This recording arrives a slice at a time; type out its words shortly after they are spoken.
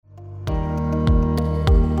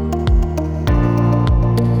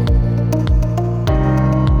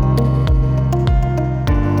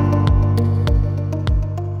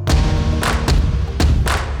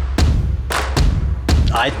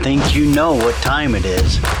think you know what time it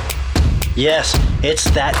is. Yes, it's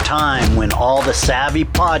that time when all the savvy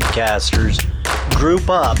podcasters group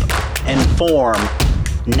up and form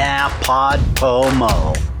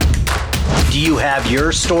NaPodPoMo. Do you have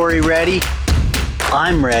your story ready?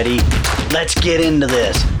 I'm ready. Let's get into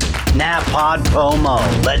this.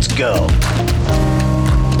 NaPodPoMo. Let's go.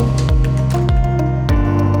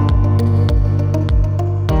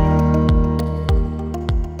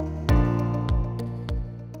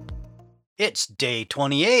 It's day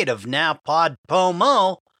 28 of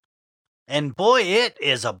NaPodPoMo, and boy, it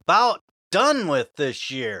is about done with this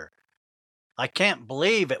year. I can't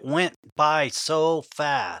believe it went by so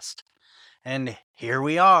fast. And here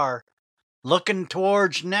we are, looking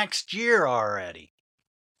towards next year already.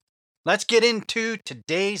 Let's get into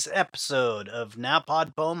today's episode of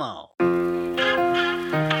NaPodPoMo.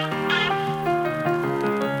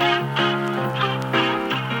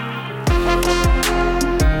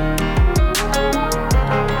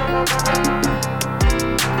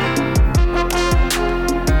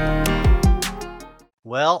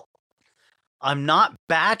 Well, I'm not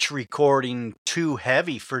batch recording too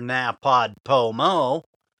heavy for NaPodPoMo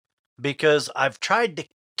because I've tried to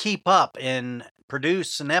keep up and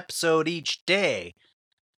produce an episode each day.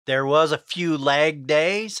 There was a few lag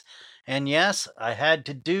days, and yes, I had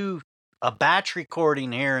to do a batch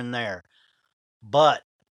recording here and there, but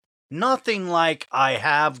nothing like I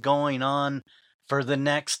have going on for the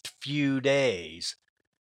next few days.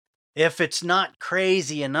 If it's not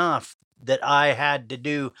crazy enough that I had to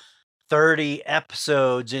do 30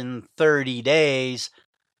 episodes in 30 days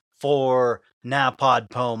for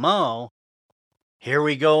NaPodPoMo, here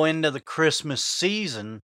we go into the Christmas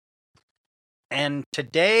season, and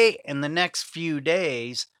today and the next few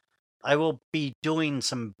days, I will be doing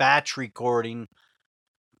some batch recording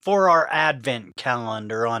for our Advent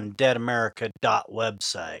calendar on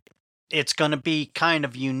deadamerica.website. It's going to be kind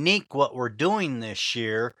of unique what we're doing this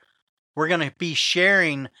year. We're going to be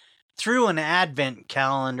sharing through an Advent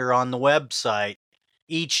calendar on the website.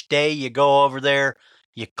 Each day you go over there,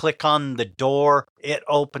 you click on the door, it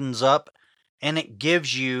opens up, and it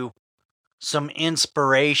gives you some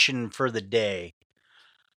inspiration for the day.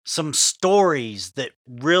 Some stories that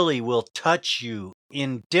really will touch you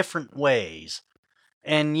in different ways.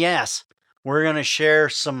 And yes, we're going to share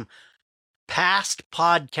some past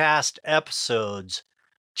podcast episodes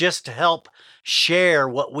just to help share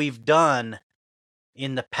what we've done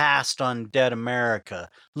in the past on Dead America,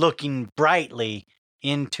 looking brightly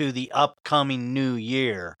into the upcoming new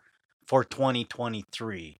year for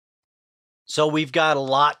 2023. So we've got a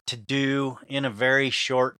lot to do in a very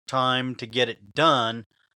short time to get it done.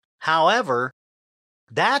 However,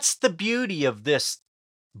 that's the beauty of this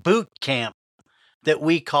boot camp that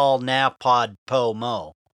we call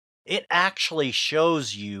NaPodPoMo. It actually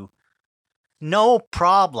shows you no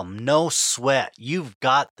problem, no sweat. You've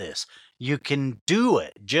got this. You can do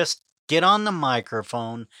it. Just get on the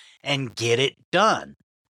microphone and get it done.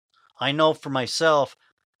 I know for myself,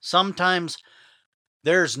 sometimes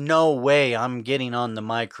there's no way I'm getting on the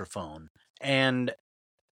microphone. And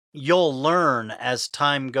you'll learn as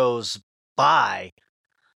time goes by,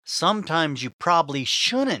 sometimes you probably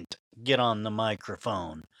shouldn't get on the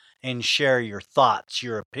microphone and share your thoughts,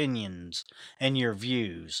 your opinions, and your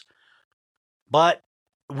views. But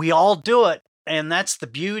we all do it, and that's the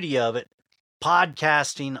beauty of it.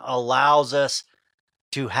 Podcasting allows us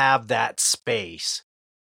to have that space.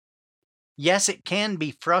 Yes, it can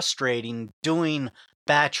be frustrating doing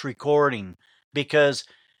batch recording because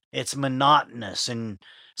it's monotonous, and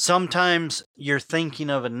sometimes you're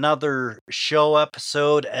thinking of another show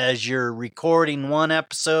episode as you're recording one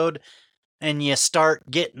episode, and you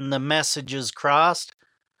start getting the messages crossed,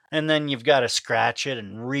 and then you've got to scratch it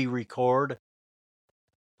and re-record.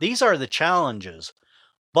 These are the challenges,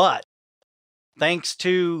 but thanks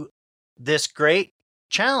to this great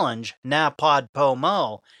challenge,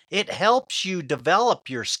 NaPodPoMo, it helps you develop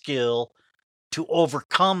your skill to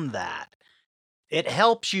overcome that. It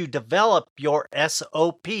helps you develop your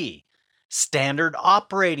SOP, standard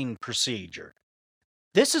operating procedure.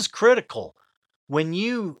 This is critical. When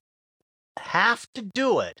you have to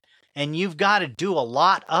do it, and you've got to do a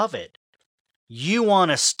lot of it, you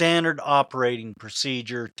want a standard operating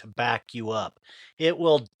procedure to back you up. It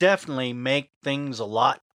will definitely make things a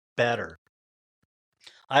lot better.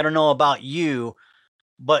 I don't know about you,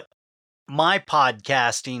 but my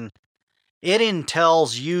podcasting, it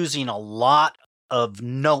entails using a lot of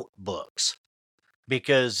notebooks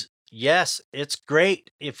because, yes, it's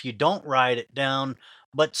great if you don't write it down,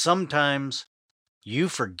 but sometimes you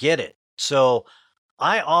forget it. So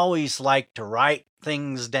I always like to write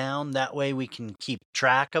things down. That way we can keep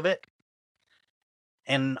track of it.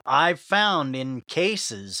 And I've found in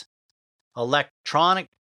cases, electronic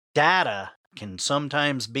data can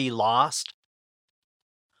sometimes be lost.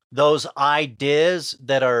 Those ideas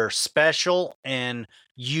that are special and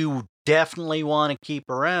you definitely want to keep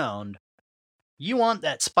around, you want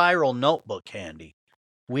that spiral notebook handy.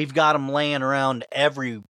 We've got them laying around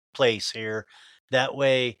every place here. That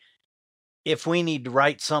way, if we need to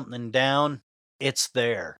write something down, it's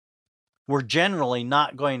there. We're generally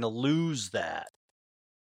not going to lose that.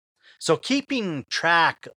 So, keeping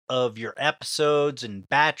track of your episodes and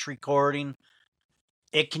batch recording,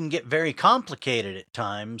 it can get very complicated at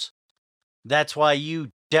times. That's why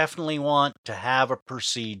you definitely want to have a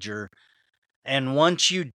procedure. And once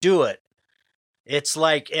you do it, it's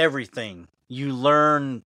like everything. You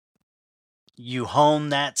learn, you hone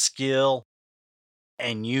that skill,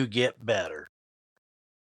 and you get better.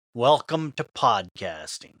 Welcome to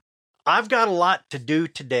podcasting. I've got a lot to do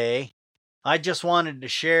today. I just wanted to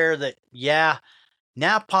share that,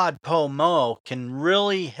 NaPodPoMo can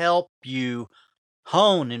really help you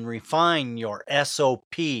hone and refine your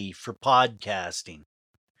SOP for podcasting.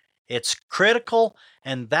 It's critical,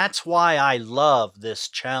 and that's why I love this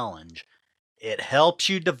challenge. It helps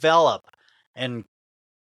you develop and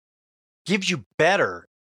gives you better,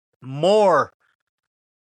 more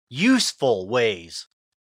useful ways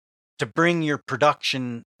to bring your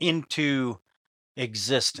production into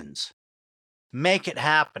existence. Make it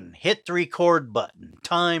happen. Hit the record button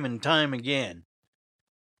time and time again.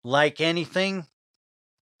 Like anything,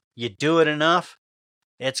 you do it enough,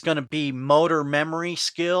 it's going to be motor memory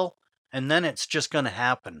skill, and then it's just going to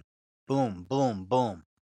happen. Boom, boom, boom.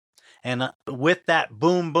 And with that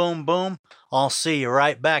boom, boom, boom, I'll see you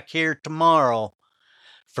right back here tomorrow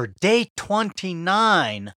for day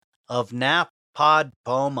 29 of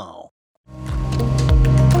NaPodPoMo.